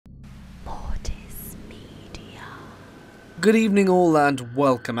Good evening all and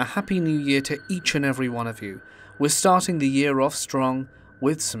welcome. A happy new year to each and every one of you. We're starting the year off strong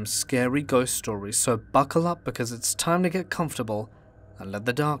with some scary ghost stories, so buckle up because it's time to get comfortable and let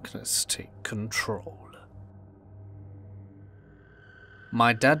the darkness take control.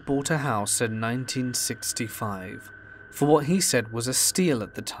 My dad bought a house in 1965 for what he said was a steal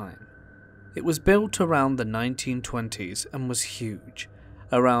at the time. It was built around the 1920s and was huge,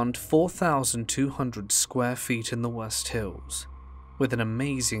 around 4,200 square feet in the West Hills, with an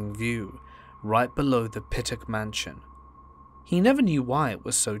amazing view right below the Pittock Mansion. He never knew why it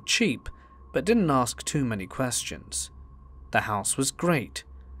was so cheap, but didn't ask too many questions. The house was great,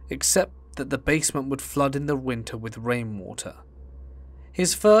 except that the basement would flood in the winter with rainwater.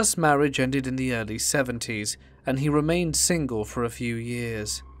 His first marriage ended in the early 70s, and he remained single for a few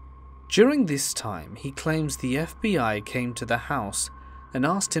years. During this time, he claims the FBI came to the house and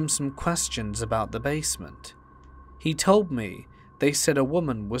asked him some questions about the basement. He told me they said a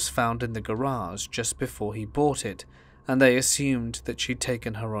woman was found in the garage just before he bought it, and they assumed that she'd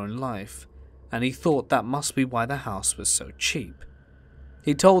taken her own life, and he thought that must be why the house was so cheap.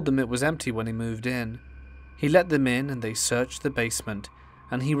 He told them it was empty when he moved in. He let them in and they searched the basement,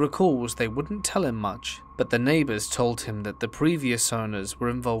 and he recalls they wouldn't tell him much, but the neighbors told him that the previous owners were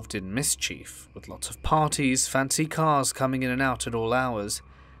involved in mischief, with lots of parties, fancy cars coming in and out at all hours,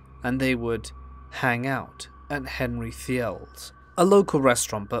 and they would hang out at Henry Thiel's, a local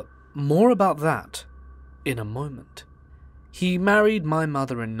restaurant, but more about that in a moment. He married my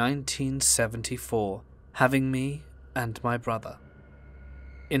mother in 1974, having me and my brother.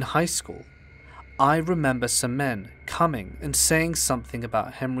 In high school, I remember some men coming and saying something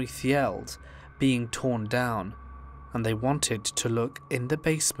about Henry Thiel's being torn down, and they wanted to look in the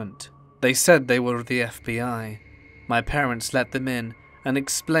basement. They said they were the FBI. My parents let them in and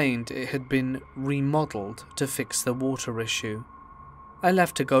explained it had been remodeled to fix the water issue. I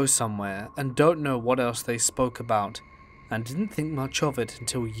left to go somewhere and don't know what else they spoke about, and didn't think much of it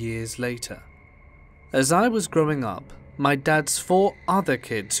until years later. As I was growing up, my dad's 4 other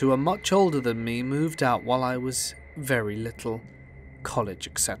kids who are much older than me moved out while I was very little, college,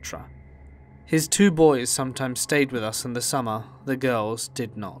 etc. His 2 boys sometimes stayed with us in the summer, the girls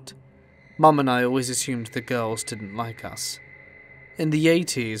did not. Mum and I always assumed the girls didn't like us. In the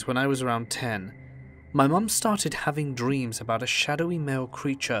 80s, when I was around 10, my mum started having dreams about a shadowy male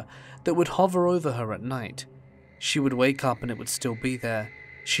creature that would hover over her at night. She would wake up and it would still be there.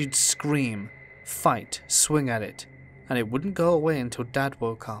 She'd scream, fight, swing at it, and it wouldn't go away until Dad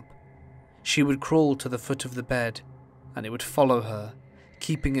woke up. She would crawl to the foot of the bed, and it would follow her,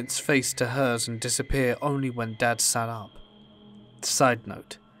 keeping its face to hers and disappear only when Dad sat up. Side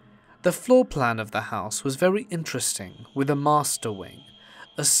note, the floor plan of the house was very interesting, with a master wing,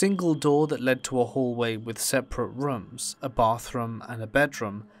 a single door that led to a hallway with separate rooms, a bathroom and a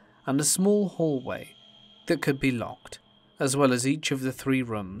bedroom, and a small hallway that could be locked. As well as each of the 3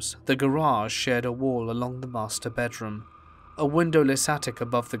 rooms, the garage shared a wall along the master bedroom. A windowless attic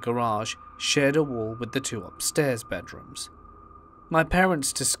above the garage shared a wall with the 2 upstairs bedrooms. My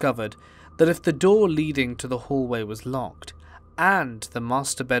parents discovered that if the door leading to the hallway was locked, and the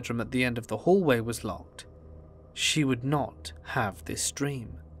master bedroom at the end of the hallway was locked, she would not have this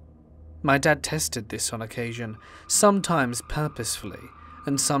dream. My dad tested this on occasion, sometimes purposefully,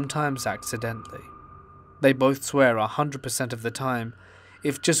 and sometimes accidentally. They both swear 100% of the time,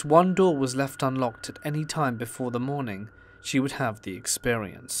 if just one door was left unlocked at any time before the morning, she would have the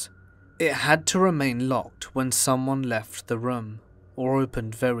experience. It had to remain locked when someone left the room, or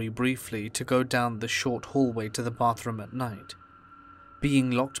opened very briefly to go down the short hallway to the bathroom at night, being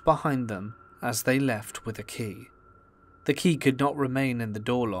locked behind them as they left with a key. The key could not remain in the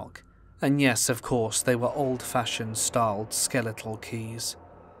door lock, and yes, of course, they were old-fashioned styled skeletal keys.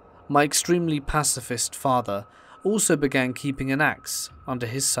 My extremely pacifist father also began keeping an axe under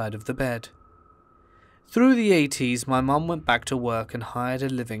his side of the bed. Through the 80s, my mum went back to work and hired a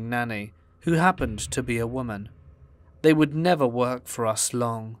living nanny, who happened to be a woman. They would never work for us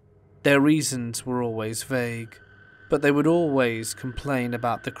long. Their reasons were always vague, but they would always complain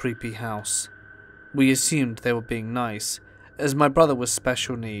about the creepy house. We assumed they were being nice, as my brother was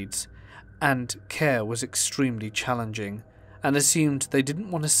special needs, and care was extremely challenging, and assumed they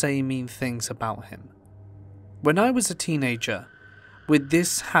didn't want to say mean things about him. When I was a teenager, with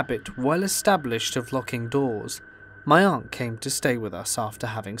this habit well established of locking doors, my aunt came to stay with us after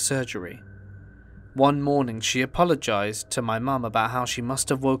having surgery. One morning she apologized to my mum about how she must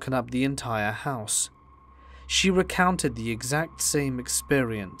have woken up the entire house. She recounted the exact same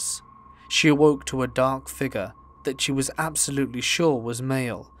experience. She awoke to a dark figure that she was absolutely sure was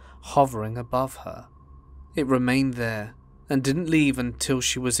male, hovering above her. It remained there and didn't leave until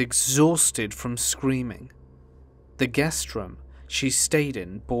she was exhausted from screaming. The guest room she stayed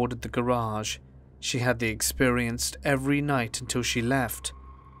in bordered the garage. She had the experience every night until she left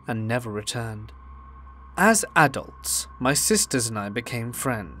and never returned. As adults, my sisters and I became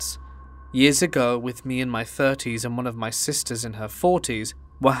friends. Years ago, with me in my 30s and one of my sisters in her 40s,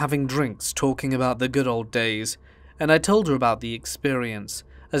 were having drinks talking about the good old days, and I told her about the experience,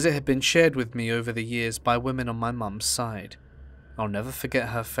 as it had been shared with me over the years by women on my mum's side. I'll never forget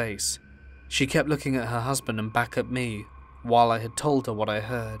her face. She kept looking at her husband and back at me, while I had told her what I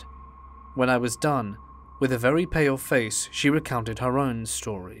heard. When I was done, with a very pale face, she recounted her own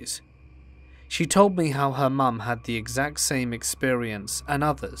stories. She told me how her mum had the exact same experience, and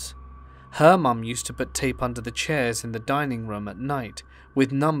others. Her mum used to put tape under the chairs in the dining room at night,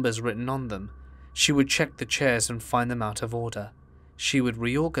 with numbers written on them. She would check the chairs and find them out of order. She would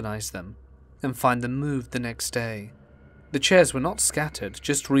reorganize them, and find them moved the next day. The chairs were not scattered,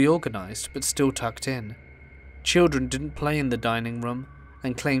 just reorganized, but still tucked in. Children didn't play in the dining room,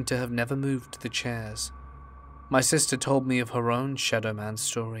 and claimed to have never moved the chairs. My sister told me of her own Shadow Man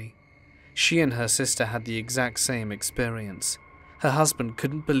story. She and her sister had the exact same experience. Her husband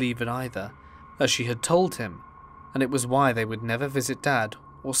couldn't believe it either, as she had told him, and it was why they would never visit Dad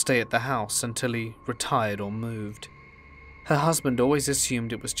or stay at the house until he retired or moved. Her husband always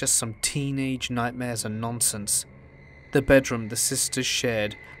assumed it was just some teenage nightmares and nonsense. The bedroom the sisters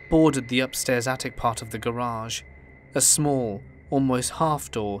shared bordered the upstairs attic part of the garage. A small, almost half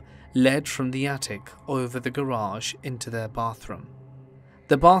door led from the attic over the garage into their bathroom.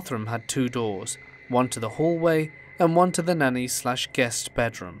 The bathroom had two doors, one to the hallway and one to the nanny/guest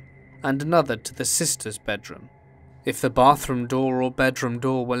bedroom, and another to the sister's bedroom. If the bathroom door or bedroom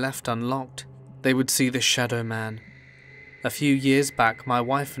door were left unlocked, they would see the Shadow Man. A few years back, my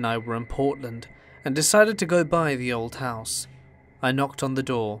wife and I were in Portland and decided to go by the old house. I knocked on the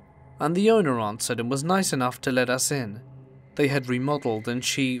door, and the owner answered and was nice enough to let us in. They had remodeled, and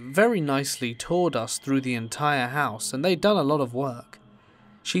she very nicely toured us through the entire house, and they'd done a lot of work.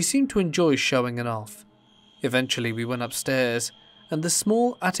 She seemed to enjoy showing it off. Eventually we went upstairs, and the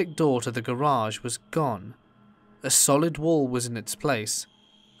small attic door to the garage was gone. A solid wall was in its place.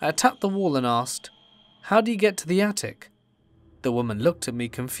 I tapped the wall and asked, "How do you get to the attic?" The woman looked at me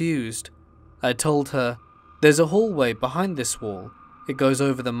confused. I told her, "There's a hallway behind this wall. It goes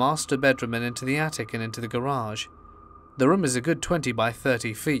over the master bedroom and into the attic and into the garage. The room is a good 20 by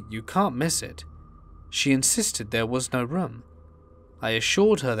 30 feet, you can't miss it." She insisted there was no room. I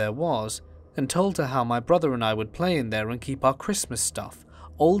assured her there was, and told her how my brother and I would play in there and keep our Christmas stuff,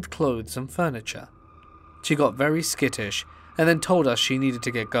 old clothes and furniture. She got very skittish, and then told us she needed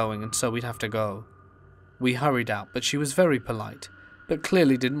to get going and so we'd have to go. We hurried out, but she was very polite, but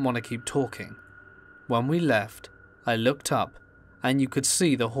clearly didn't want to keep talking. When we left, I looked up, and you could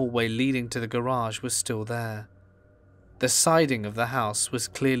see the hallway leading to the garage was still there. The siding of the house was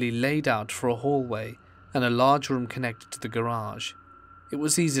clearly laid out for a hallway and a large room connected to the garage. It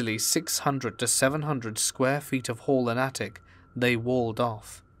was easily 600 to 700 square feet of hall and attic they walled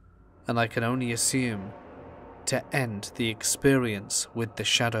off, and I can only assume to end the experience with the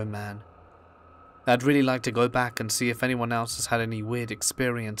Shadow Man. I'd really like to go back and see if anyone else has had any weird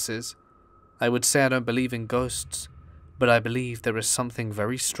experiences. I would say I don't believe in ghosts, but I believe there is something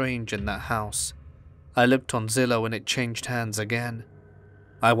very strange in that house. I looked on Zillow and it changed hands again.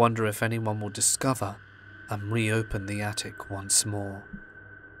 I wonder if anyone will discover and reopen the attic once more.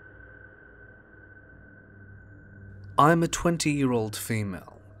 I'm a 20-year-old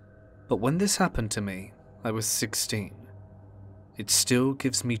female, but when this happened to me, I was 16. It still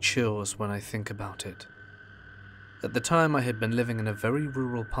gives me chills when I think about it. At the time, I had been living in a very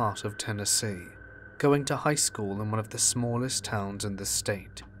rural part of Tennessee, going to high school in one of the smallest towns in the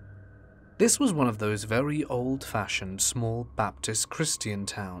state. This was one of those very old-fashioned small Baptist Christian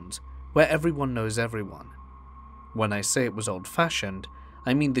towns where everyone knows everyone. When I say it was old-fashioned,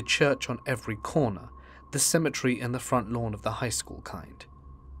 I mean the church on every corner, the cemetery and the front lawn of the high school kind.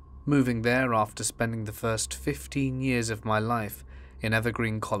 Moving there after spending the first 15 years of my life in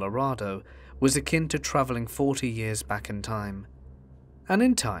Evergreen, Colorado, was akin to traveling 40 years back in time. And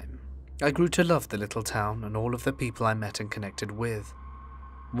in time, I grew to love the little town and all of the people I met and connected with.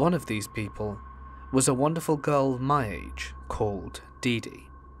 One of these people was a wonderful girl my age called Dee Dee.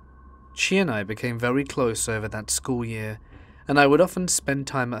 She and I became very close over that school year, and I would often spend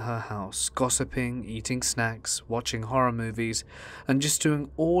time at her house, gossiping, eating snacks, watching horror movies, and just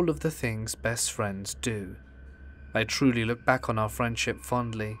doing all of the things best friends do. I truly look back on our friendship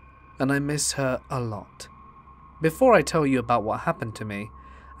fondly, and I miss her a lot. Before I tell you about what happened to me,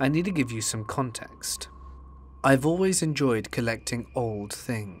 I need to give you some context. I've always enjoyed collecting old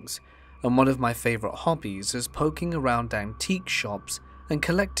things, and one of my favourite hobbies is poking around antique shops and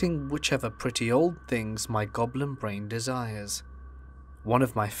collecting whichever pretty old things my goblin brain desires. One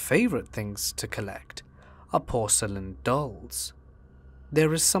of my favourite things to collect are porcelain dolls.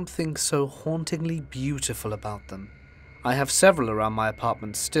 There is something so hauntingly beautiful about them. I have several around my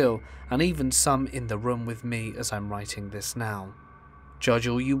apartment still, and even some in the room with me as I'm writing this now. Judge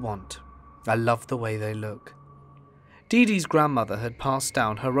all you want, I love the way they look. Dee Dee's grandmother had passed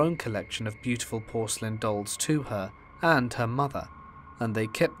down her own collection of beautiful porcelain dolls to her and her mother, and they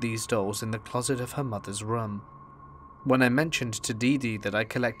kept these dolls in the closet of her mother's room. When I mentioned to Dee Dee that I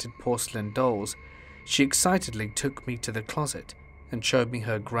collected porcelain dolls, she excitedly took me to the closet and showed me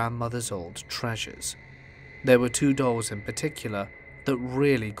her grandmother's old treasures. There were two dolls in particular that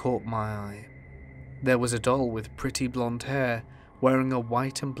really caught my eye. There was a doll with pretty blonde hair wearing a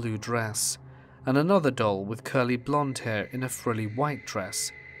white and blue dress, and another doll with curly blonde hair in a frilly white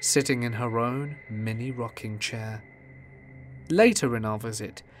dress, sitting in her own mini rocking chair. Later in our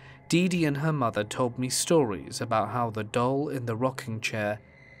visit, Dee Dee and her mother told me stories about how the doll in the rocking chair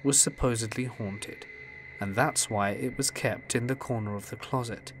was supposedly haunted, and that's why it was kept in the corner of the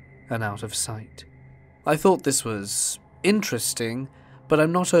closet and out of sight. I thought this was interesting, but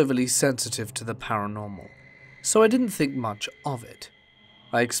I'm not overly sensitive to the paranormal, so I didn't think much of it.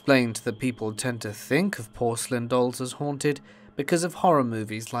 I explained that people tend to think of porcelain dolls as haunted because of horror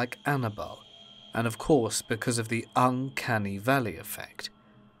movies like Annabelle, and of course because of the uncanny valley effect.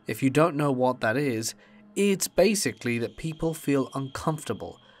 If you don't know what that is, it's basically that people feel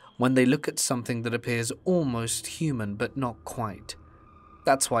uncomfortable when they look at something that appears almost human but not quite.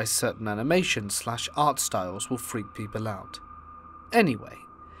 That's why certain animation/art styles will freak people out. Anyway,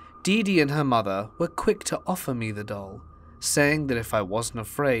 Dee Dee and her mother were quick to offer me the doll, saying that if I wasn't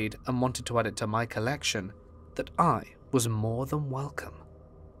afraid and wanted to add it to my collection, that I was more than welcome.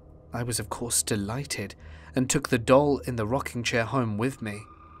 I was of course delighted and took the doll in the rocking chair home with me.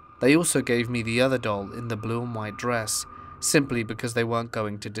 They also gave me the other doll in the blue and white dress, simply because they weren't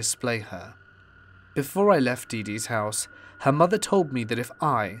going to display her. Before I left Dee Dee's house, her mother told me that if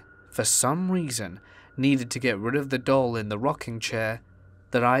I, for some reason, needed to get rid of the doll in the rocking chair,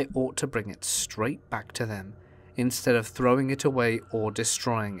 that I ought to bring it straight back to them, instead of throwing it away or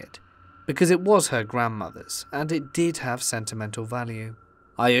destroying it, because it was her grandmother's, and it did have sentimental value.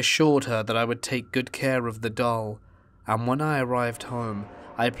 I assured her that I would take good care of the doll, and when I arrived home,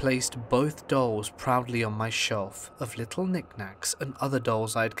 I placed both dolls proudly on my shelf of little knickknacks and other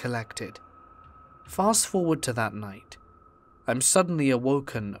dolls I'd collected. Fast forward to that night. I'm suddenly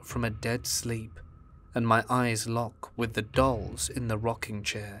awoken from a dead sleep, and my eyes lock with the dolls in the rocking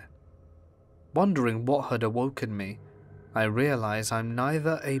chair. Wondering what had awoken me, I realize I'm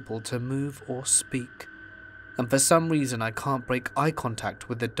neither able to move or speak, and for some reason I can't break eye contact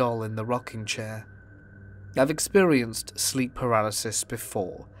with the doll in the rocking chair. I've experienced sleep paralysis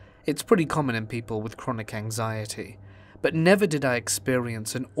before. It's pretty common in people with chronic anxiety, but never did I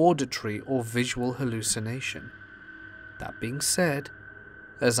experience an auditory or visual hallucination. That being said,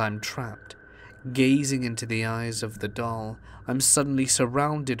 as I'm trapped, gazing into the eyes of the doll, I'm suddenly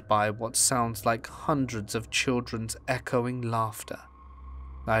surrounded by what sounds like hundreds of children's echoing laughter.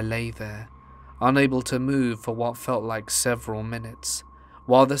 I lay there, unable to move for what felt like several minutes,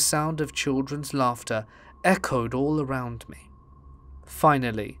 while the sound of children's laughter echoed all around me.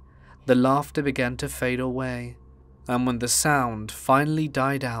 Finally, the laughter began to fade away, and when the sound finally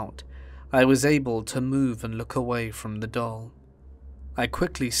died out, I was able to move and look away from the doll. I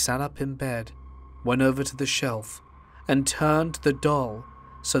quickly sat up in bed, went over to the shelf, and turned the doll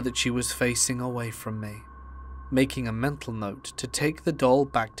so that she was facing away from me, making a mental note to take the doll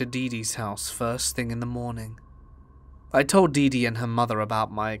back to Dee Dee's house first thing in the morning. I told Dee Dee and her mother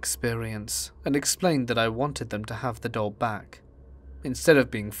about my experience and explained that I wanted them to have the doll back. Instead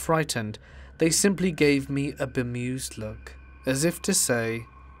of being frightened, they simply gave me a bemused look, as if to say,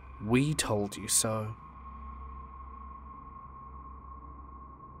 "We told you so."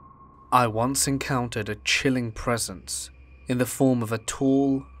 I once encountered a chilling presence in the form of a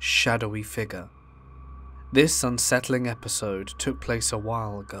tall, shadowy figure. This unsettling episode took place a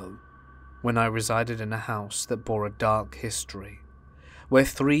while ago, when I resided in a house that bore a dark history, where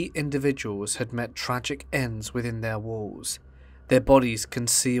 3 individuals had met tragic ends within their walls, their bodies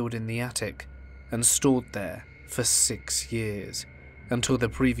concealed in the attic and stored there for 6 years, until the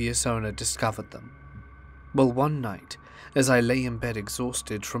previous owner discovered them. Well, one night, as I lay in bed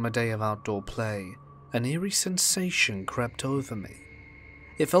exhausted from a day of outdoor play, an eerie sensation crept over me.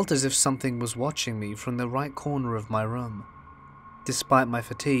 It felt as if something was watching me from the right corner of my room. Despite my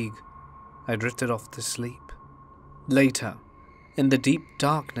fatigue, I drifted off to sleep, Later, in the deep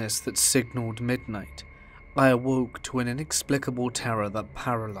darkness that signaled midnight, I awoke to an inexplicable terror that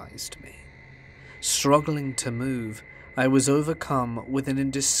paralyzed me. Struggling to move, I was overcome with an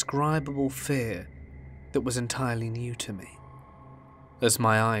indescribable fear that was entirely new to me. As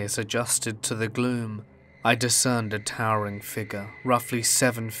my eyes adjusted to the gloom, I discerned a towering figure, roughly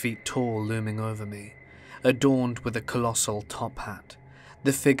 7 feet tall, looming over me, adorned with a colossal top hat.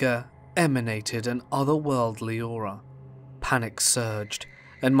 The figure emanated an otherworldly aura. Panic surged,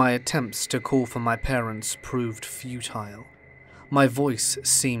 and my attempts to call for my parents proved futile. My voice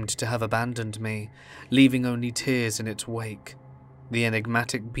seemed to have abandoned me, leaving only tears in its wake. The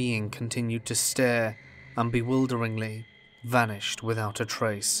enigmatic being continued to stare, and bewilderingly vanished without a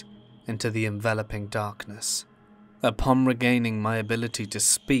trace into the enveloping darkness. Upon regaining my ability to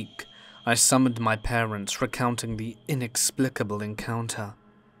speak, I summoned my parents, recounting the inexplicable encounter.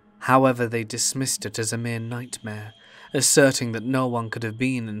 However, they dismissed it as a mere nightmare, asserting that no one could have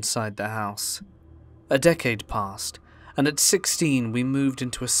been inside the house. A decade passed, and at 16 we moved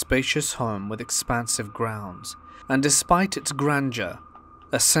into a spacious home with expansive grounds, and despite its grandeur,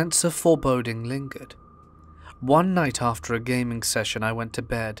 a sense of foreboding lingered. One night after a gaming session I went to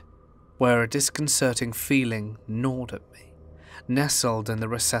bed, where a disconcerting feeling gnawed at me, nestled in the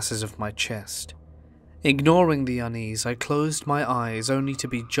recesses of my chest. Ignoring the unease, I closed my eyes only to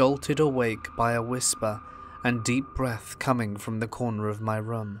be jolted awake by a whisper and deep breath coming from the corner of my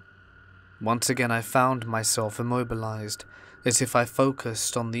room. Once again I found myself immobilized, as if I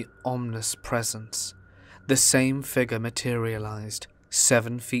focused on the ominous presence. The same figure materialized,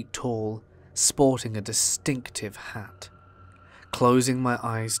 7 feet tall, sporting a distinctive hat. Closing my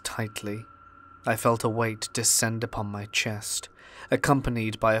eyes tightly, I felt a weight descend upon my chest,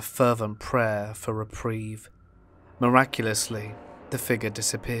 accompanied by a fervent prayer for reprieve. Miraculously, the figure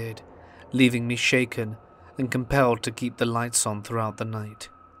disappeared, leaving me shaken and compelled to keep the lights on throughout the night.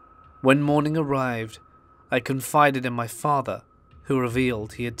 When morning arrived, I confided in my father, who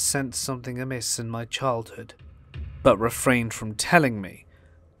revealed he had sensed something amiss in my childhood, but refrained from telling me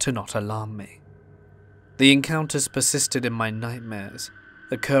to not alarm me. The encounters persisted in my nightmares,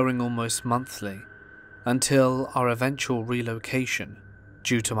 occurring almost monthly, until our eventual relocation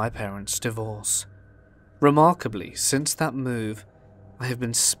due to my parents' divorce. Remarkably, since that move, I have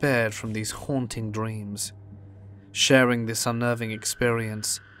been spared from these haunting dreams. Sharing this unnerving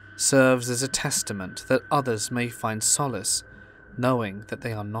experience serves as a testament that others may find solace knowing that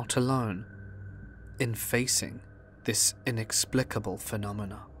they are not alone in facing this inexplicable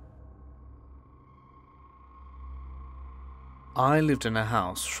phenomena. I lived in a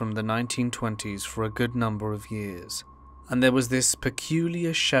house from the 1920s for a good number of years, and there was this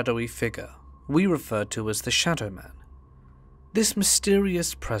peculiar shadowy figure we referred to as the Shadow Man. This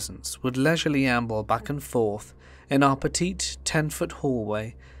mysterious presence would leisurely amble back and forth in our petite 10-foot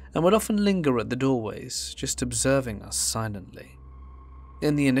hallway and would often linger at the doorways, just observing us silently.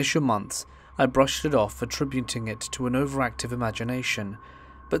 In the initial months, I brushed it off, attributing it to an overactive imagination,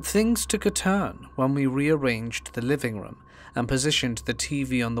 but things took a turn when we rearranged the living room and positioned the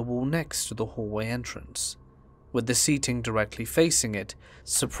TV on the wall next to the hallway entrance. With the seating directly facing it,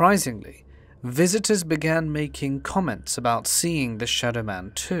 surprisingly, visitors began making comments about seeing the Shadow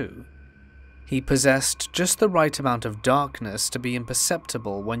Man too. He possessed just the right amount of darkness to be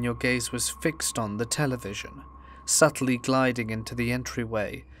imperceptible when your gaze was fixed on the television, subtly gliding into the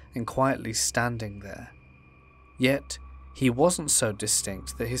entryway and quietly standing there. Yet, he wasn't so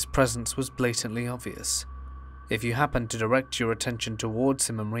distinct that his presence was blatantly obvious. If you happened to direct your attention towards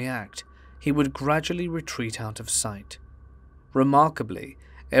him and react, he would gradually retreat out of sight. Remarkably,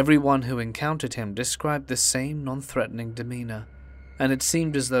 everyone who encountered him described the same non-threatening demeanor, and it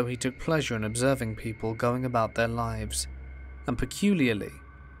seemed as though he took pleasure in observing people going about their lives, and peculiarly,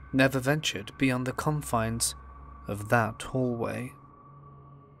 never ventured beyond the confines of that hallway.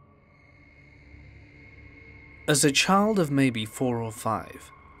 As a child of maybe 4 or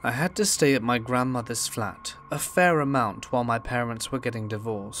 5, I had to stay at my grandmother's flat a fair amount while my parents were getting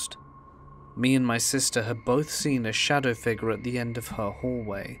divorced. Me and my sister had both seen a shadow figure at the end of her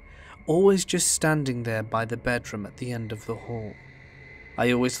hallway, always just standing there by the bedroom at the end of the hall.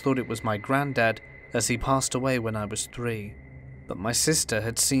 I always thought it was my granddad, as he passed away when I was 3, but my sister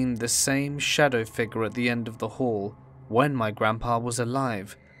had seen the same shadow figure at the end of the hall when my grandpa was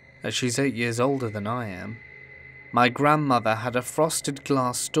alive, as she's 8 years older than I am. My grandmother had a frosted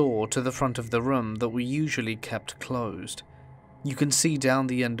glass door to the front of the room that we usually kept closed. You can see down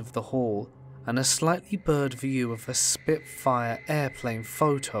the end of the hall and a slightly blurred view of a Spitfire airplane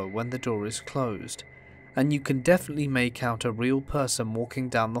photo when the door is closed, and you can definitely make out a real person walking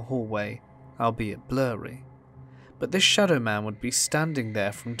down the hallway, albeit blurry. but this shadow man would be standing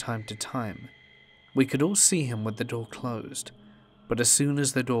there from time to time. We could all see him with the door closed, but as soon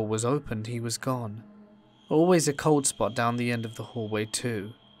as the door was opened, he was gone. Always a cold spot down the end of the hallway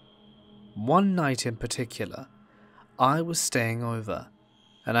too. One night in particular, I was staying over,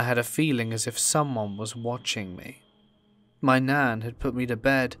 and I had a feeling as if someone was watching me. My nan had put me to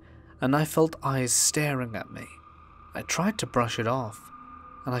bed, and I felt eyes staring at me. I tried to brush it off,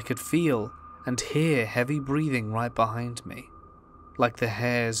 and I could feel and hear heavy breathing right behind me, like the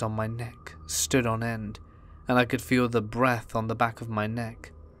hairs on my neck stood on end, and I could feel the breath on the back of my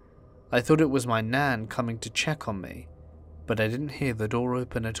neck. I thought it was my nan coming to check on me, but I didn't hear the door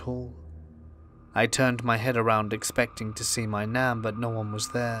open at all. I turned my head around expecting to see my nan, but no one was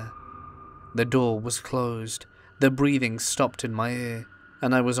there. The door was closed, the breathing stopped in my ear,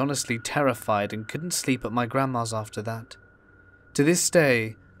 and I was honestly terrified and couldn't sleep at my grandma's after that. To this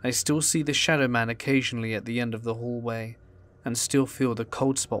day, I still see the shadow man occasionally at the end of the hallway, and still feel the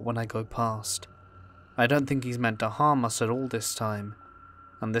cold spot when I go past. I don't think he's meant to harm us at all this time,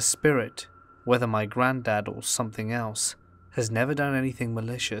 and the spirit, whether my granddad or something else, has never done anything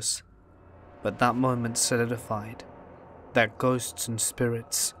malicious. But that moment solidified that ghosts and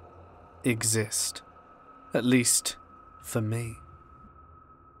spirits exist, at least for me.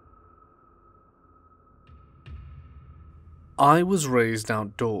 I was raised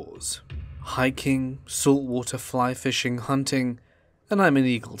outdoors, hiking, saltwater fly fishing, hunting, and I'm an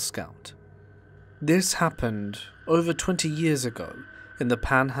Eagle Scout. This happened over 20 years ago in the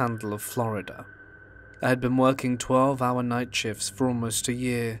panhandle of Florida. I had been working 12-hour night shifts for almost a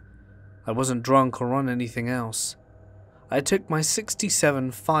year. I wasn't drunk or on anything else. I took my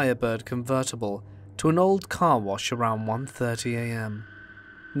 '67 Firebird convertible to an old car wash around 1:30 a.m.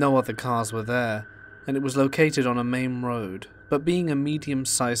 No other cars were there, and it was located on a main road, but being a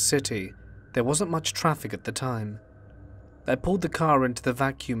medium-sized city, there wasn't much traffic at the time. I pulled the car into the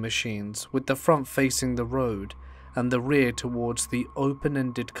vacuum machines, with the front facing the road and the rear towards the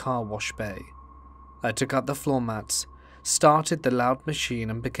open-ended car wash bay. I took out the floor mats, started the loud machine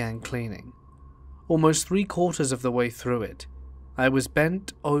and began cleaning. Almost 3/4 of the way through it, I was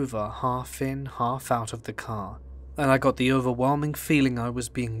bent over half in, half out of the car, and I got the overwhelming feeling I was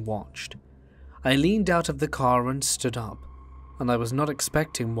being watched. I leaned out of the car and stood up, and I was not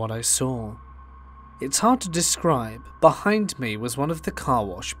expecting what I saw. It's hard to describe. Behind me was one of the car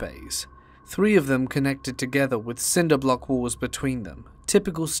wash bays, 3 of them connected together with cinder block walls between them,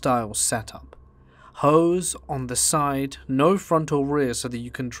 typical style setup. Hose on the side, no front or rear so that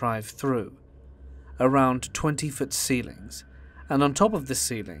you can drive through. Around 20-foot ceilings, and on top of the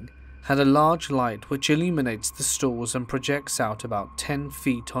ceiling had a large light which illuminates the stalls and projects out about 10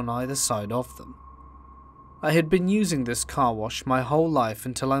 feet on either side of them. I had been using this car wash my whole life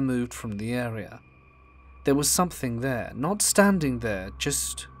until I moved from the area. There was something there, not standing there,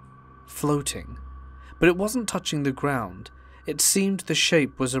 just floating. But it wasn't touching the ground. It seemed the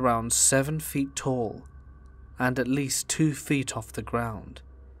shape was around 7 feet tall, and at least 2 feet off the ground.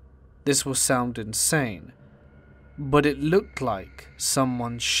 This will sound insane, but it looked like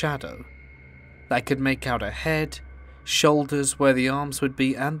someone's shadow. I could make out a head, shoulders where the arms would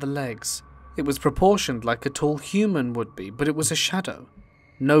be, and the legs. It was proportioned like a tall human would be, but it was a shadow.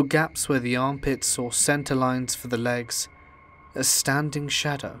 No gaps where the armpits or center lines for the legs. A standing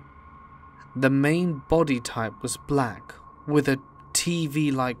shadow. The main body type was black, with a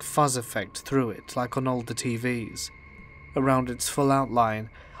TV-like fuzz effect through it, like on older TVs. Around its full outline,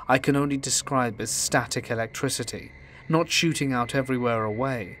 I can only describe as static electricity, not shooting out everywhere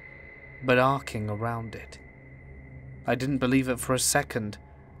away, but arcing around it. I didn't believe it for a second.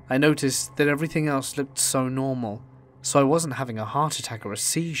 I noticed that everything else looked so normal, so I wasn't having a heart attack or a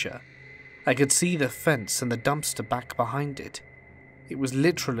seizure. I could see the fence and the dumpster back behind it. It was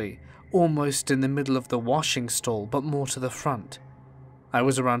literally almost in the middle of the washing stall, but more to the front. I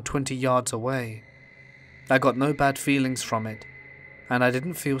was around 20 yards away. I got no bad feelings from it, and I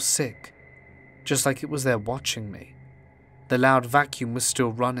didn't feel sick, just like it was there watching me. The loud vacuum was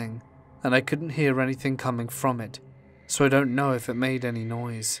still running, and I couldn't hear anything coming from it, so I don't know if it made any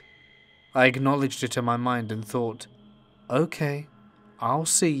noise. I acknowledged it in my mind and thought, okay, I'll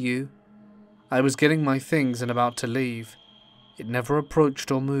see you. I was getting my things and about to leave. It never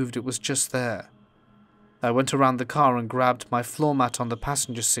approached or moved, it was just there. I went around the car and grabbed my floor mat on the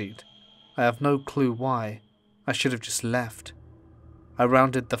passenger seat. I have no clue why. I should have just left. I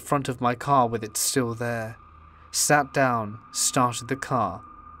rounded the front of my car with it still there, sat down, started the car,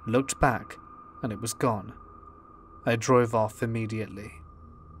 looked back, and it was gone. I drove off immediately.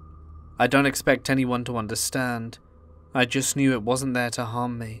 I don't expect anyone to understand. I just knew it wasn't there to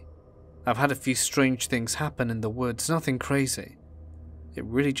harm me. I've had a few strange things happen in the woods, nothing crazy. It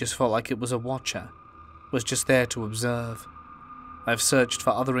really just felt like it was a watcher, was just there to observe. I've searched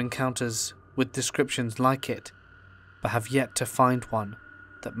for other encounters with descriptions like it, but have yet to find one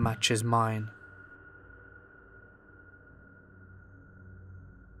that matches mine.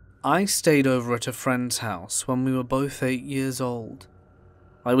 I stayed over at a friend's house when we were both 8 years old.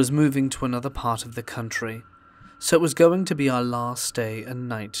 I was moving to another part of the country, so it was going to be our last day and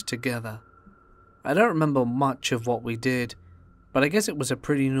night together. I don't remember much of what we did, but I guess it was a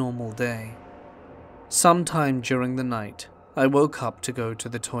pretty normal day. Sometime during the night, I woke up to go to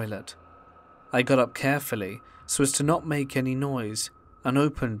the toilet. I got up carefully so as to not make any noise and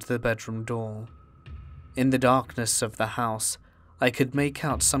opened the bedroom door. In the darkness of the house, I could make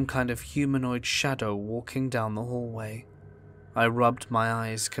out some kind of humanoid shadow walking down the hallway. I rubbed my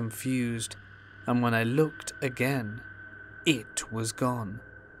eyes confused, and when I looked again, it was gone.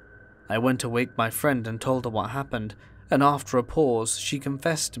 I went to wake my friend and told her what happened, and after a pause, she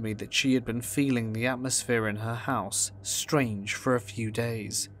confessed to me that she had been feeling the atmosphere in her house strange for a few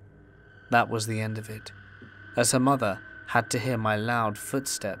days. That was the end of it, as her mother had to hear my loud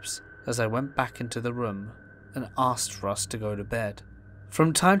footsteps as I went back into the room and asked for us to go to bed.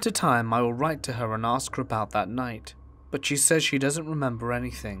 From time to time, I will write to her and ask her about that night, but she says she doesn't remember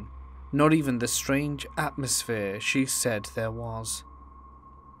anything, not even the strange atmosphere she said there was.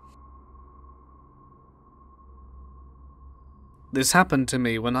 This happened to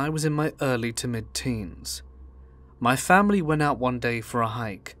me when I was in my early to mid-teens. My family went out one day for a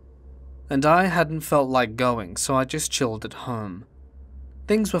hike, and I hadn't felt like going, so I just chilled at home.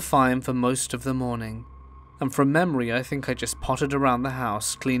 Things were fine for most of the morning, and from memory I think I just pottered around the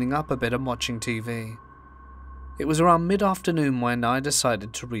house, cleaning up a bit and watching TV. It was around mid-afternoon when I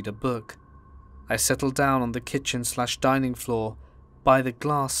decided to read a book. I settled down on the kitchen/dining floor by the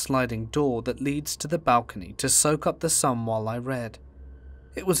glass sliding door that leads to the balcony to soak up the sun while I read.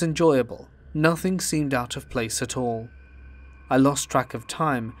 It was enjoyable, nothing seemed out of place at all. I lost track of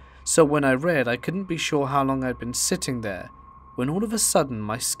time, so when I read I couldn't be sure how long I'd been sitting there, when all of a sudden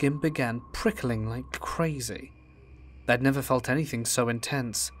my skin began prickling like crazy. I'd never felt anything so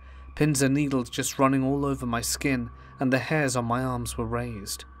intense, pins and needles just running all over my skin, and the hairs on my arms were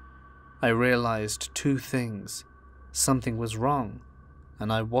raised. I realized two things. Something was wrong,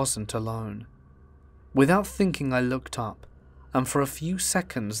 and I wasn't alone. Without thinking, I looked up, and for a few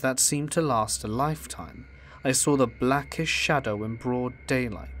seconds that seemed to last a lifetime, I saw the blackish shadow in broad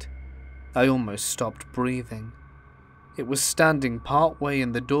daylight. I almost stopped breathing. It was standing partway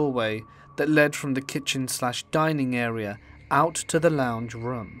in the doorway that led from the kitchen/dining area out to the lounge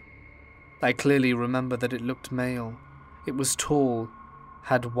room. I clearly remember that it looked male. It was tall,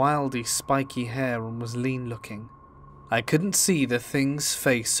 had wildly spiky hair, and was lean-looking. I couldn't see the thing's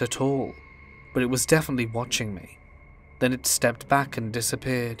face at all, but it was definitely watching me. Then it stepped back and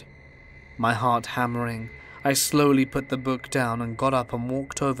disappeared. My heart hammering, I slowly put the book down and got up and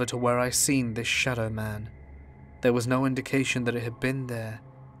walked over to where I seen this shadow man. There was no indication that it had been there,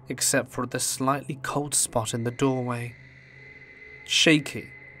 except for the slightly cold spot in the doorway. Shaky,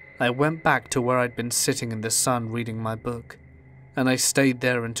 I went back to where I'd been sitting in the sun reading my book, and I stayed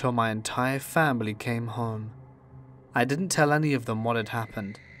there until my entire family came home. I didn't tell any of them what had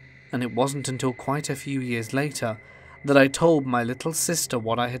happened, and it wasn't until quite a few years later that I told my little sister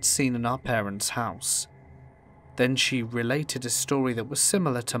what I had seen in our parents' house. Then she related a story that was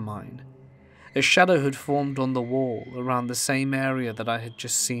similar to mine. A shadow had formed on the wall around the same area that I had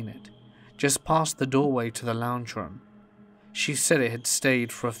just seen it, just past the doorway to the lounge room. She said it had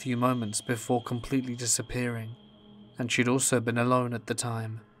stayed for a few moments before completely disappearing, and she'd also been alone at the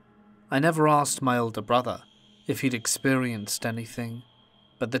time. I never asked my older brother if he'd experienced anything,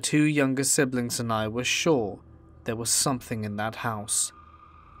 but the two younger siblings and I were sure there was something in that house.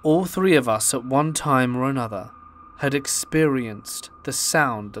 All three of us at one time or another had experienced the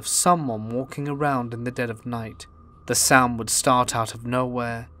sound of someone walking around in the dead of night. The sound would start out of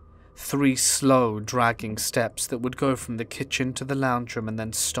nowhere, 3 slow, dragging steps that would go from the kitchen to the lounge room and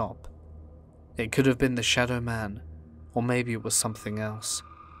then stop. It could have been the Shadow Man, or maybe it was something else.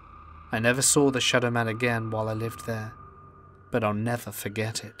 I never saw the Shadow Man again while I lived there, but I'll never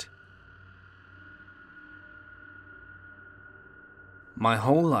forget it. My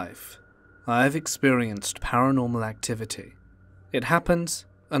whole life, I have experienced paranormal activity. It happens,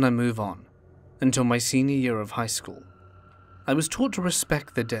 and I move on, until my senior year of high school. I was taught to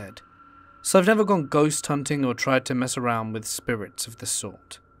respect the dead, so I've never gone ghost hunting or tried to mess around with spirits of the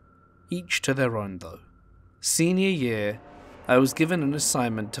sort. Each to their own, though. Senior year, I was given an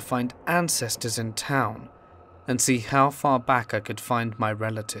assignment to find ancestors in town and see how far back I could find my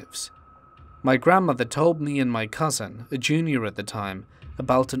relatives. My grandmother told me and my cousin, a junior at the time,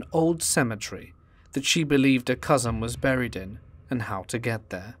 about an old cemetery that she believed her cousin was buried in and how to get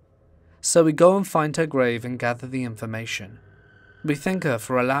there. So we go and find her grave and gather the information. We thank her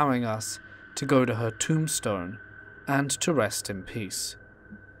for allowing us to go to her tombstone and to rest in peace.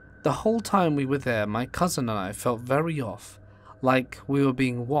 The whole time we were there, my cousin and I felt very off, like we were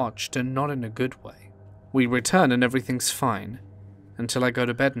being watched and not in a good way. We return and everything's fine, until I go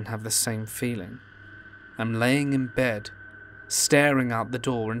to bed and have the same feeling. I'm laying in bed, staring out the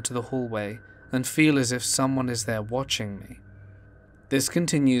door into the hallway, and feel as if someone is there watching me. This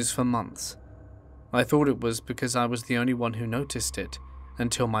continues for months. I thought it was because I was the only one who noticed it,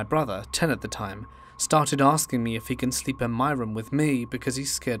 until my brother, 10 at the time, started asking me if he can sleep in my room with me because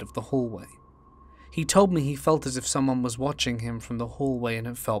he's scared of the hallway. He told me he felt as if someone was watching him from the hallway and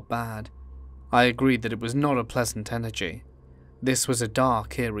it felt bad. I agreed that it was not a pleasant energy. This was a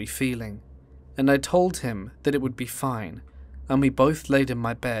dark, eerie feeling, and I told him that it would be fine, and we both laid in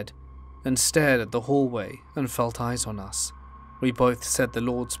my bed and stared at the hallway and felt eyes on us. We both said the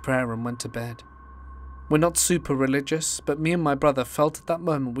Lord's Prayer and went to bed. We're not super religious, but me and my brother felt at that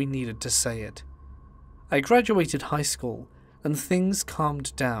moment we needed to say it. I graduated high school, and things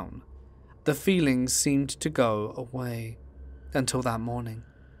calmed down. The feelings seemed to go away, until that morning.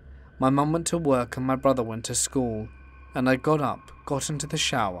 My mum went to work and my brother went to school, and I got up, got into the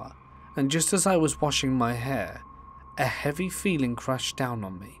shower, and just as I was washing my hair, a heavy feeling crashed down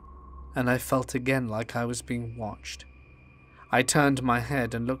on me, and I felt again like I was being watched. I turned my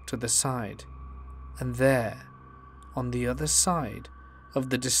head and looked to the side, and there, on the other side of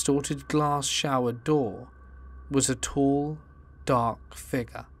the distorted glass shower door, was a tall, dark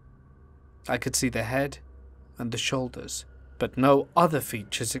figure. I could see the head and the shoulders, but no other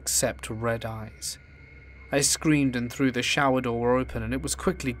features except red eyes. I screamed and threw the shower door open, and it was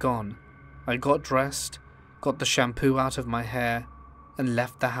quickly gone. I got dressed, got the shampoo out of my hair, and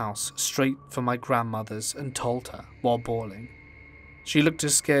left the house straight for my grandmother's and told her while bawling. She looked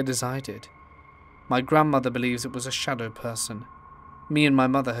as scared as I did. My grandmother believes it was a shadow person. Me and my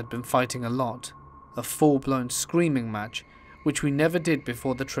mother had been fighting a lot, a full-blown screaming match, which we never did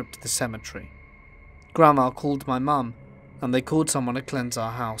before the trip to the cemetery. Grandma called my mum, and they called someone to cleanse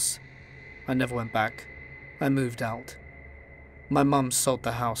our house. I never went back. I moved out. My mum sold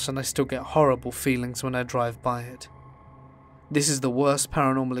the house, and I still get horrible feelings when I drive by it. This is the worst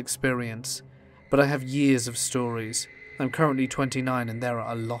paranormal experience, but I have years of stories. I'm currently 29 and there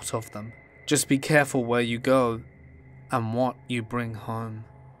are a lot of them. Just be careful where you go and what you bring home.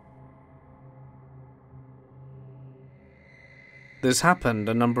 This happened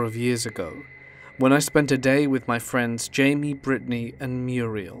a number of years ago, when I spent a day with my friends Jamie, Brittany, and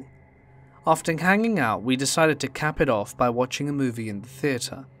Muriel. After hanging out, we decided to cap it off by watching a movie in the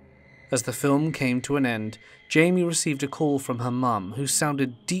theatre. As the film came to an end, Jamie received a call from her mum, who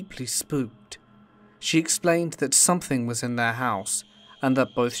sounded deeply spooked. She explained that something was in their house, and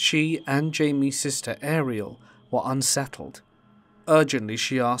that both she and Jamie's sister Ariel were unsettled. Urgently,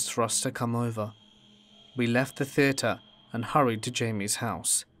 she asked for us to come over. We left the theatre and hurried to Jamie's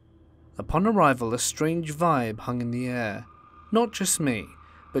house. Upon arrival, a strange vibe hung in the air. Not just me,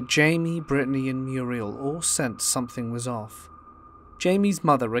 but Jamie, Brittany, and Muriel all sensed something was off. Jamie's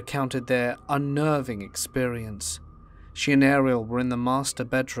mother recounted their unnerving experience. She and Ariel were in the master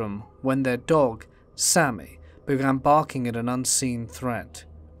bedroom when their dog, Sammy, began barking at an unseen threat.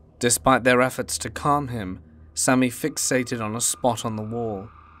 Despite their efforts to calm him, Sammy fixated on a spot on the wall,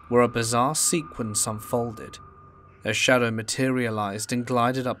 where a bizarre sequence unfolded. A shadow materialized and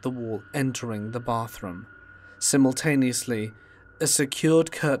glided up the wall, entering the bathroom. Simultaneously, a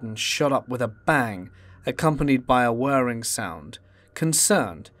secured curtain shot up with a bang, accompanied by a whirring sound.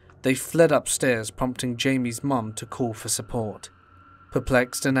 Concerned, they fled upstairs, prompting Jamie's mum to call for support.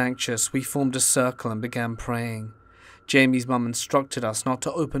 Perplexed and anxious, we formed a circle and began praying. Jamie's mum instructed us not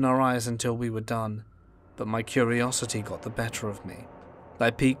to open our eyes until we were done, but my curiosity got the better of me.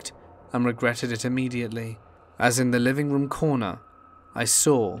 I peeked and regretted it immediately, as in the living room corner, I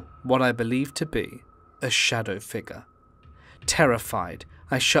saw what I believed to be a shadow figure. Terrified,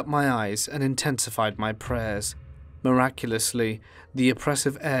 I shut my eyes and intensified my prayers. Miraculously, the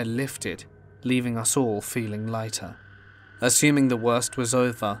oppressive air lifted, leaving us all feeling lighter. Assuming the worst was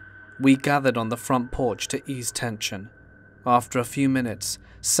over, we gathered on the front porch to ease tension. After a few minutes,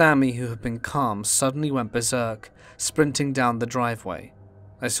 Sammy, who had been calm, suddenly went berserk, sprinting down the driveway.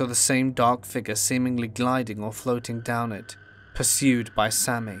 I saw the same dark figure seemingly gliding or floating down it, pursued by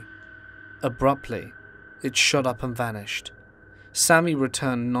Sammy. Abruptly, it shot up and vanished. Sammy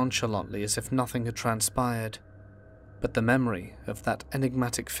returned nonchalantly as if nothing had transpired. but the memory of that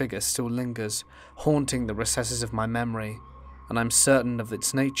enigmatic figure still lingers, haunting the recesses of my memory, and I'm certain of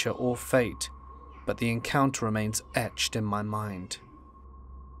its nature or fate, but the encounter remains etched in my mind.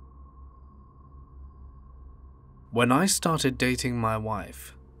 When I started dating my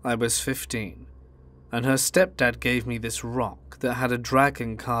wife, I was 15, and her stepdad gave me this rock that had a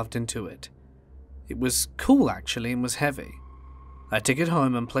dragon carved into it. It was cool actually and was heavy. I took it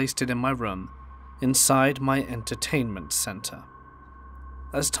home and placed it in my room, inside my entertainment center.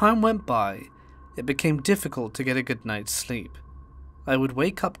 As time went by, it became difficult to get a good night's sleep. I would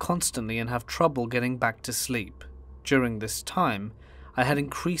wake up constantly and have trouble getting back to sleep. During this time, I had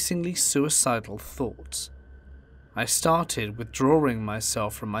increasingly suicidal thoughts. I started withdrawing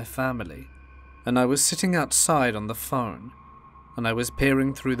myself from my family, and I was sitting outside on the phone, and I was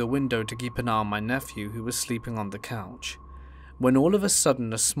peering through the window to keep an eye on my nephew who was sleeping on the couch, when all of a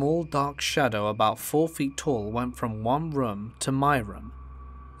sudden a small dark shadow about 4 feet tall went from one room to my room.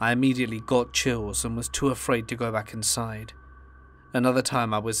 I immediately got chills and was too afraid to go back inside. Another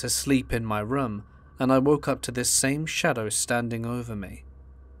time I was asleep in my room, and I woke up to this same shadow standing over me.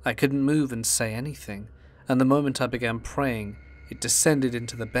 I couldn't move and say anything, and the moment I began praying, it descended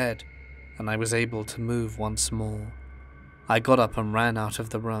into the bed, and I was able to move once more. I got up and ran out of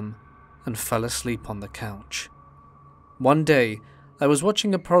the room, and fell asleep on the couch. One day, I was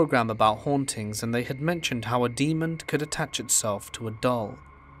watching a program about hauntings, and they had mentioned how a demon could attach itself to a doll.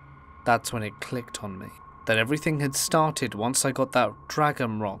 That's when it clicked on me, that everything had started once I got that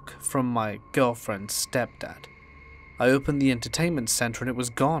dragon rock from my girlfriend's stepdad. I opened the entertainment center and it was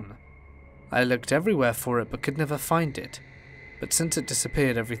gone. I looked everywhere for it but could never find it, but since it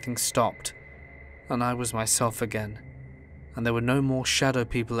disappeared everything stopped, and I was myself again, and there were no more shadow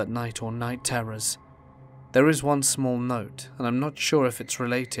people at night or night terrors. There is one small note, and I'm not sure if it's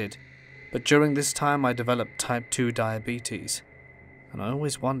related, but during this time I developed type 2 diabetes, and I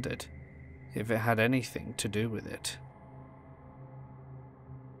always wondered if it had anything to do with it.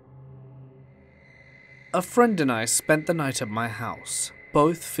 A friend and I spent the night at my house,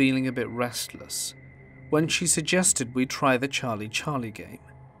 both feeling a bit restless, when she suggested we try the Charlie Charlie game.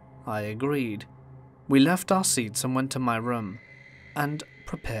 I agreed. We left our seats and went to my room, and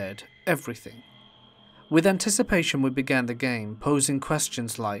prepared everything. With anticipation we began the game, posing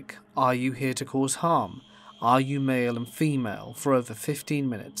questions like, "Are you here to cause harm? Are you male and female?" for over 15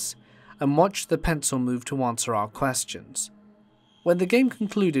 minutes, and watched the pencil move to answer our questions. When the game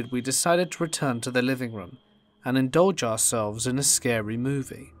concluded, we decided to return to the living room and indulge ourselves in a scary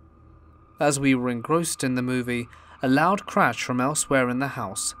movie. As we were engrossed in the movie, a loud crash from elsewhere in the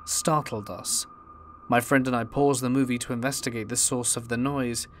house startled us. My friend and I paused the movie to investigate the source of the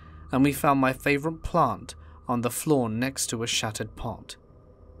noise, and we found my favorite plant on the floor next to a shattered pot.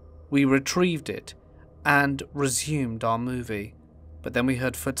 We retrieved it and resumed our movie, but then we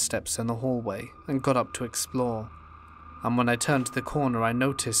heard footsteps in the hallway and got up to explore, and when I turned to the corner I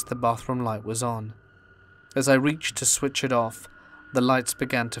noticed the bathroom light was on. As I reached to switch it off, the lights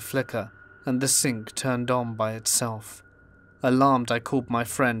began to flicker and the sink turned on by itself. Alarmed, I called my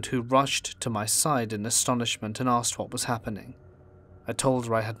friend, who rushed to my side in astonishment and asked what was happening. I told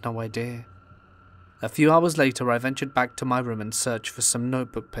her I had no idea. A few hours later I ventured back to my room in search for some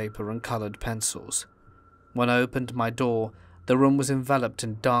notebook paper and coloured pencils. When I opened my door, the room was enveloped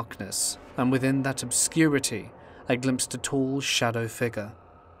in darkness, and within that obscurity I glimpsed a tall shadow figure.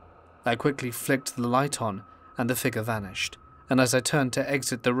 I quickly flicked the light on, and the figure vanished, and as I turned to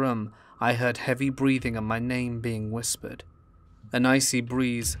exit the room, I heard heavy breathing and my name being whispered. An icy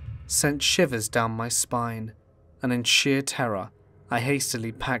breeze sent shivers down my spine, and in sheer terror, I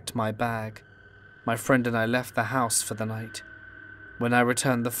hastily packed my bag. My friend and I left the house for the night. When I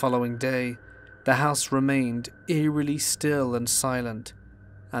returned the following day, the house remained eerily still and silent,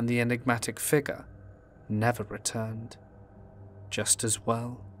 and the enigmatic figure never returned. Just as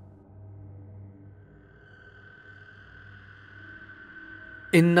well.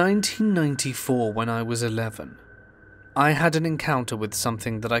 In 1994, when I was 11, I had an encounter with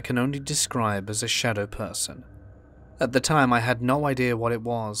something that I can only describe as a shadow person. At the time, I had no idea what it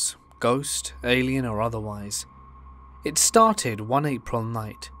was, ghost, alien, or otherwise. It started one April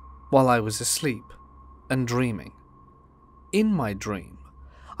night, while I was asleep and dreaming. In my dream,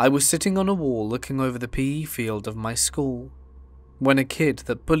 I was sitting on a wall looking over the PE field of my school, when a kid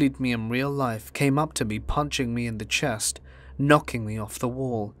that bullied me in real life came up to me, punching me in the chest, knocking me off the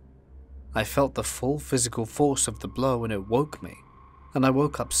wall. I felt the full physical force of the blow and it woke me, and I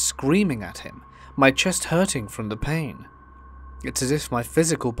woke up screaming at him, my chest hurting from the pain. It's as if my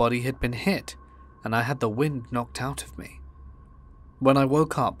physical body had been hit, and I had the wind knocked out of me. When I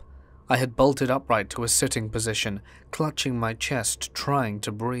woke up, I had bolted upright to a sitting position, clutching my chest, trying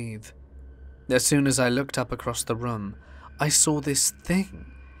to breathe. As soon as I looked up across the room, I saw this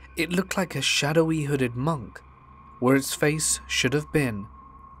thing. It looked like a shadowy hooded monk. Where its face should have been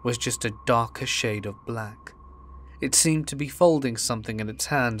was just a darker shade of black. It seemed to be folding something in its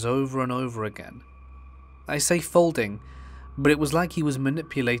hands over and over again. I say folding, but it was like he was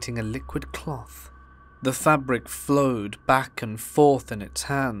manipulating a liquid cloth. The fabric flowed back and forth in its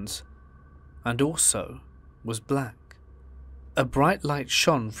hands, and also was black. A bright light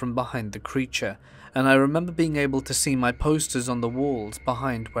shone from behind the creature, and I remember being able to see my posters on the walls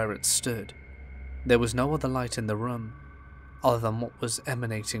behind where it stood. There was no other light in the room, other than what was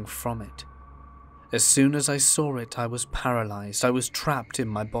emanating from it. As soon as I saw it, I was paralyzed. I was trapped in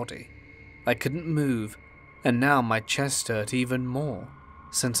my body. I couldn't move, and now my chest hurt even more,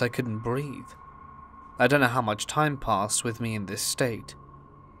 since I couldn't breathe. I don't know how much time passed with me in this state.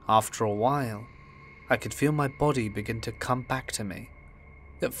 After a while, I could feel my body begin to come back to me.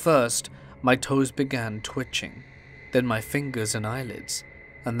 At first, my toes began twitching, then my fingers and eyelids,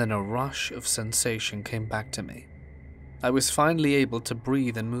 and then a rush of sensation came back to me. I was finally able to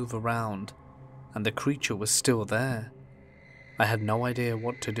breathe and move around, and the creature was still there. I had no idea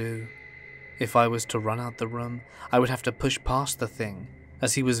what to do. If I was to run out the room, I would have to push past the thing,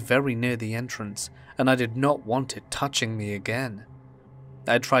 as he was very near the entrance, and I did not want it touching me again.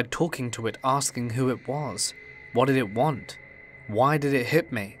 I tried talking to it, asking who it was. What did it want? Why did it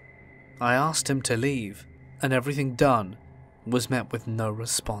hit me? I asked him to leave, and everything done was met with no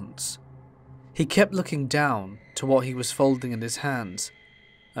response. He kept looking down to what he was folding in his hands,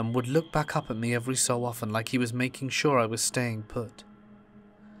 and would look back up at me every so often like he was making sure I was staying put.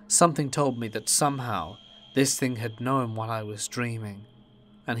 Something told me that somehow this thing had known what I was dreaming,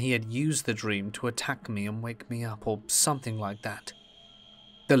 and he had used the dream to attack me and wake me up, or something like that.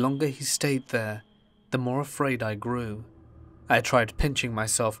 The longer he stayed there, the more afraid I grew. I tried pinching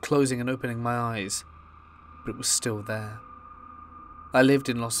myself, closing and opening my eyes, but it was still there. I lived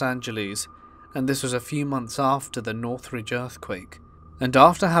in Los Angeles, and this was a few months after the Northridge earthquake, and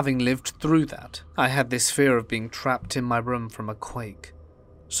after having lived through that, I had this fear of being trapped in my room from a quake.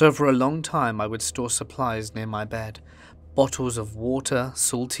 So for a long time I would store supplies near my bed, bottles of water,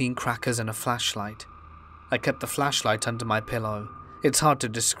 saltine crackers and a flashlight. I kept the flashlight under my pillow. It's hard to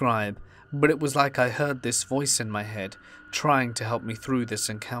describe, but it was like I heard this voice in my head trying to help me through this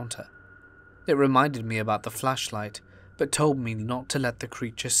encounter. It reminded me about the flashlight, but told me not to let the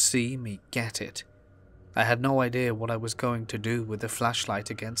creature see me get it. I had no idea what I was going to do with the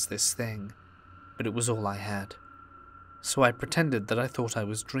flashlight against this thing, but it was all I had. So I pretended that I thought I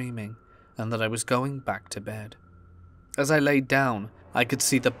was dreaming, and that I was going back to bed. As I laid down, I could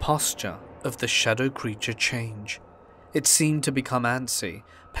see the posture of the shadow creature change. It seemed to become antsy,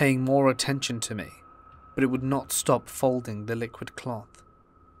 paying more attention to me, but it would not stop folding the liquid cloth.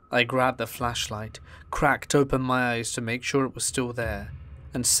 I grabbed the flashlight, cracked open my eyes to make sure it was still there,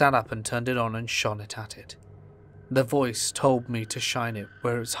 and sat up and turned it on and shone it at it. The voice told me to shine it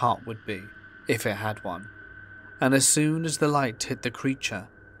where its heart would be, if it had one, and as soon as the light hit the creature,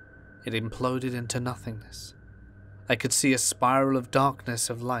 it imploded into nothingness. I could see a spiral of darkness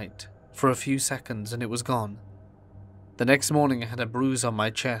of light for a few seconds and it was gone. The next morning I had a bruise on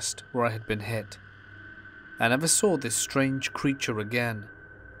my chest where I had been hit. I never saw this strange creature again.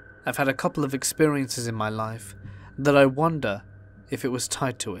 I've had a couple of experiences in my life that I wonder if it was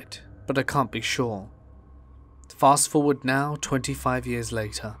tied to it, but I can't be sure. Fast forward now, 25 years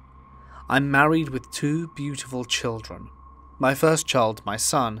later. I'm married with 2 beautiful children. My first child, my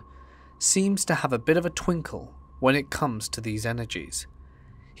son, seems to have a bit of a twinkle when it comes to these energies.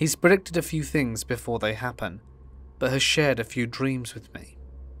 He's predicted a few things before they happen, but has shared a few dreams with me.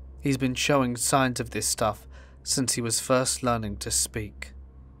 He's been showing signs of this stuff since he was first learning to speak.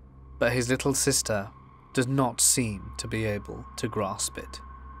 But his little sister does not seem to be able to grasp it,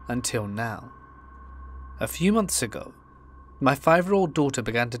 until now. A few months ago, my 5-year-old daughter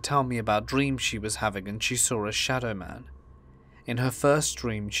began to tell me about dreams she was having and she saw a shadow man. In her first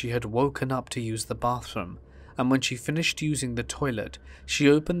dream, she had woken up to use the bathroom, and when she finished using the toilet, she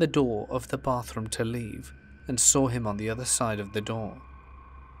opened the door of the bathroom to leave and saw him on the other side of the door.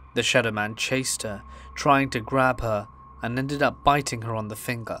 The shadow man chased her, trying to grab her, and ended up biting her on the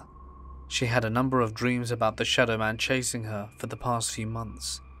finger. She had a number of dreams about the shadow man chasing her for the past few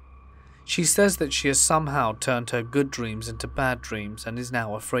months. She says that she has somehow turned her good dreams into bad dreams and is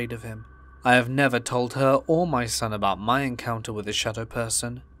now afraid of him. I have never told her or my son about my encounter with the shadow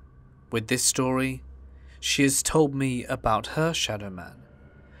person. With this story, she has told me about her shadow man.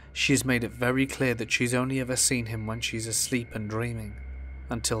 She has made it very clear that she's only ever seen him when she's asleep and dreaming,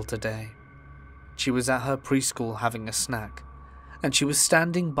 until today. She was at her preschool having a snack, and she was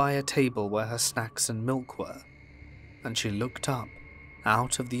standing by a table where her snacks and milk were, and she looked up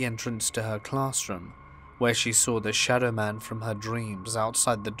out of the entrance to her classroom, where she saw the shadow man from her dreams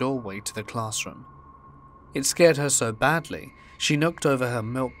outside the doorway to the classroom. It scared her so badly, she knocked over her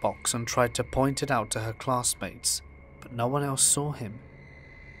milk box and tried to point it out to her classmates, but no one else saw him.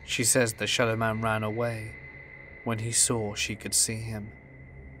 She says the shadow man ran away when he saw she could see him.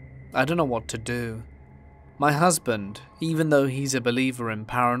 I don't know what to do. My husband, even though he's a believer in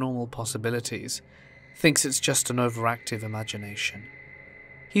paranormal possibilities, thinks it's just an overactive imagination.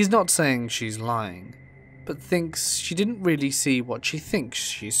 He's not saying she's lying, but thinks she didn't really see what she thinks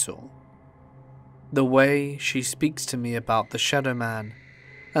she saw. The way she speaks to me about the shadow man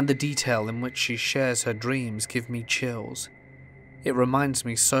and the detail in which she shares her dreams give me chills. It reminds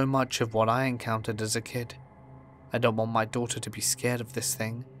me so much of what I encountered as a kid. I don't want my daughter to be scared of this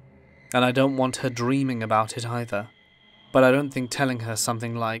thing, and I don't want her dreaming about it either. But I don't think telling her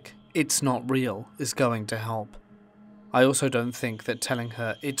something like, "It's not real," is going to help. I also don't think that telling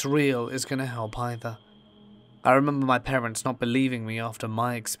her it's real is going to help either. I remember my parents not believing me after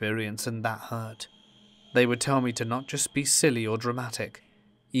my experience, and that hurt. They would tell me to not just be silly or dramatic,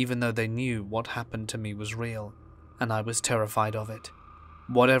 even though they knew what happened to me was real, and I was terrified of it.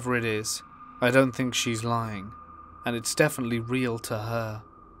 Whatever it is, I don't think she's lying, and it's definitely real to her.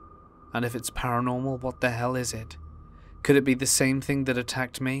 And if it's paranormal, what the hell is it? Could it be the same thing that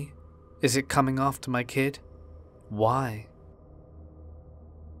attacked me? Is it coming after my kid? Why?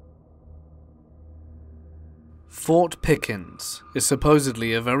 Fort Pickens is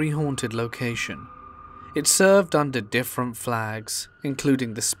supposedly a very haunted location. It served under different flags,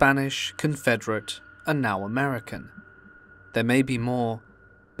 including the Spanish, Confederate, and now American. There may be more,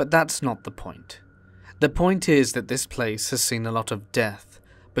 but that's not the point. The point is that this place has seen a lot of death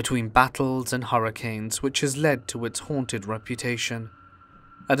between battles and hurricanes, which has led to its haunted reputation.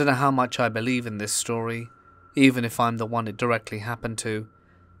 I don't know how much I believe in this story, even if I'm the one it directly happened to,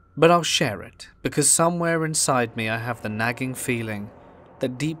 but I'll share it because somewhere inside me I have the nagging feeling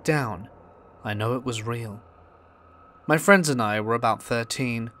that deep down I know it was real. My friends and I were about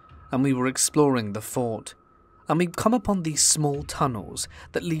 13 and we were exploring the fort, and we'd come upon these small tunnels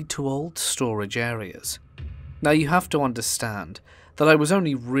that lead to old storage areas. Now you have to understand that I was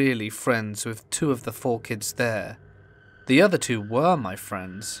only really friends with 2 of the 4 kids there. The other 2 were my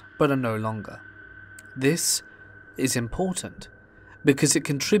friends, but are no longer. This is important because it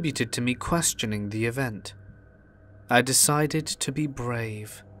contributed to me questioning the event. I decided to be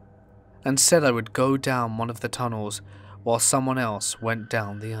brave and said I would go down one of the tunnels while someone else went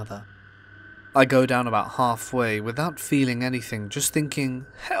down the other. I go down about halfway without feeling anything, just thinking,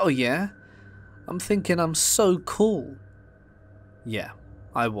 hell yeah, I'm thinking I'm so cool. Yeah,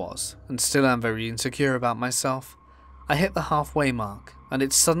 I was, and still am very insecure about myself. I hit the halfway mark, and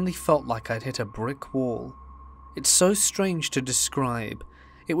it suddenly felt like I'd hit a brick wall. It's so strange to describe.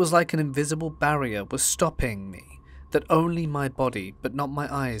 It was like an invisible barrier was stopping me, that only my body, but not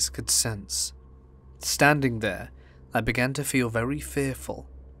my eyes, could sense. Standing there, I began to feel very fearful.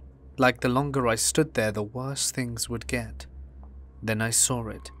 Like the longer I stood there, the worse things would get. Then I saw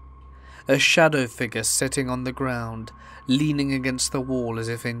it. A shadow figure sitting on the ground, leaning against the wall as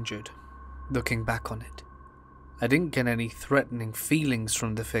if injured, looking back on it. I didn't get any threatening feelings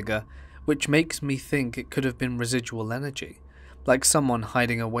from the figure, which makes me think it could have been residual energy, like someone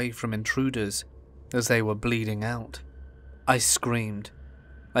hiding away from intruders as they were bleeding out. I screamed.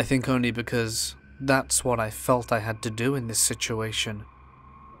 I think only because that's what I felt I had to do in this situation.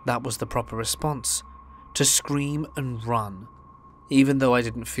 That was the proper response, to scream and run, even though I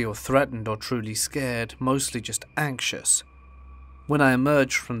didn't feel threatened or truly scared, mostly just anxious. When I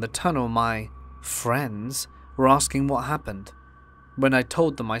emerged from the tunnel, my friends were asking what happened. When I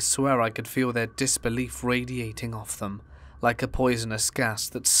told them, I swear I could feel their disbelief radiating off them, like a poisonous gas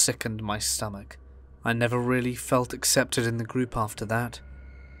that sickened my stomach. I never really felt accepted in the group after that.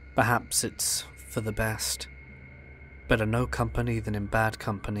 Perhaps it's for the best. Better no company than in bad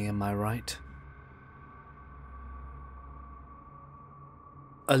company, am I right?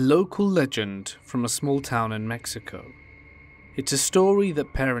 A local legend from a small town in Mexico. It's a story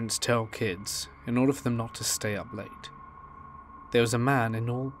that parents tell kids in order for them not to stay up late. There was a man in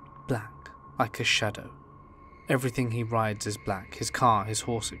all black, like a shadow. Everything he rides is black, his car, his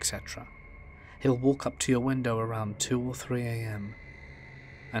horse, etc. He'll walk up to your window around 2 or 3 a.m.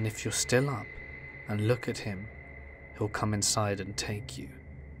 And if you're still up and look at him, he'll come inside and take you.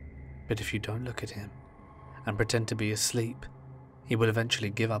 But if you don't look at him and pretend to be asleep, he will eventually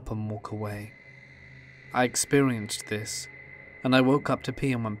give up and walk away. I experienced this and I woke up to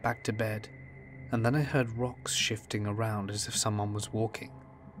pee and went back to bed, and then I heard rocks shifting around as if someone was walking.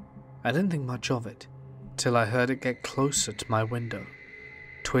 I didn't think much of it, till I heard it get closer to my window.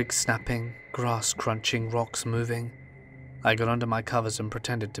 Twigs snapping, grass crunching, rocks moving. I got under my covers and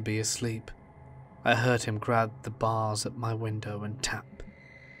pretended to be asleep. I heard him grab the bars at my window and tap.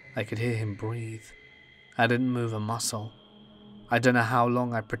 I could hear him breathe. I didn't move a muscle. I don't know how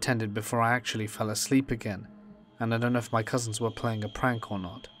long I pretended before I actually fell asleep again, and I don't know if my cousins were playing a prank or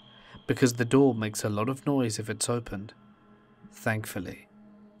not, because the door makes a lot of noise if it's opened. Thankfully,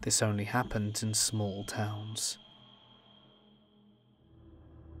 this only happens in small towns.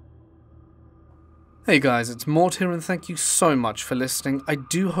 Hey guys, it's Mort here and thank you so much for listening. I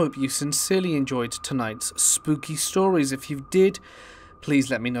do hope you sincerely enjoyed tonight's spooky stories. If you did, please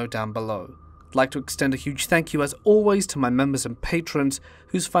let me know down below. I'd like to extend a huge thank you as always to my members and patrons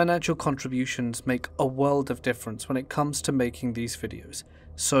whose financial contributions make a world of difference when it comes to making these videos.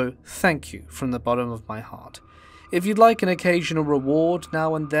 So thank you from the bottom of my heart. If you'd like an occasional reward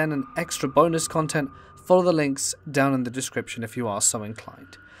now and then and extra bonus content, follow the links down in the description if you are so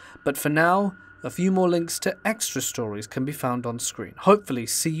inclined. But for now, a few more links to extra stories can be found on screen. Hopefully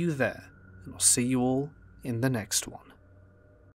see you there, and I'll see you all in the next one.